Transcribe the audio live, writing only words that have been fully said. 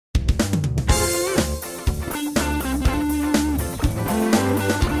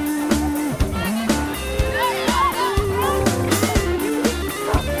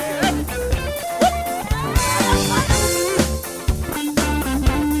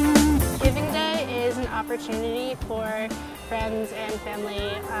opportunity for friends and family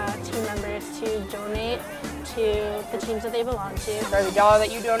team members to donate to the teams that they belong to. For every dollar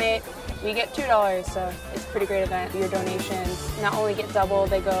that you donate, we get $2, so it's a pretty great event. Your donations not only get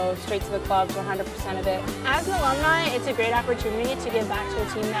doubled, they go straight to the clubs, 100% of it. As an alumni, it's a great opportunity to give back to a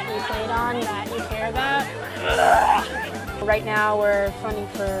team that you played on, that you care about. Right now we're funding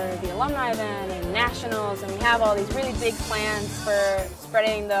for the alumni event and nationals, and we have all these really big plans for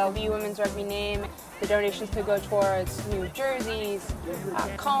spreading the VU women's rugby name. The donations could go towards new jerseys,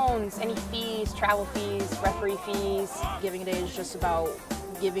 cones, any fees, travel fees, referee fees. Giving Day is just about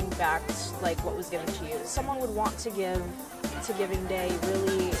giving back like what was given to you. Someone would want to give to Giving Day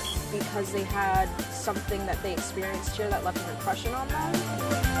really because they had something that they experienced here that left an impression on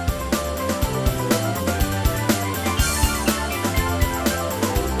them.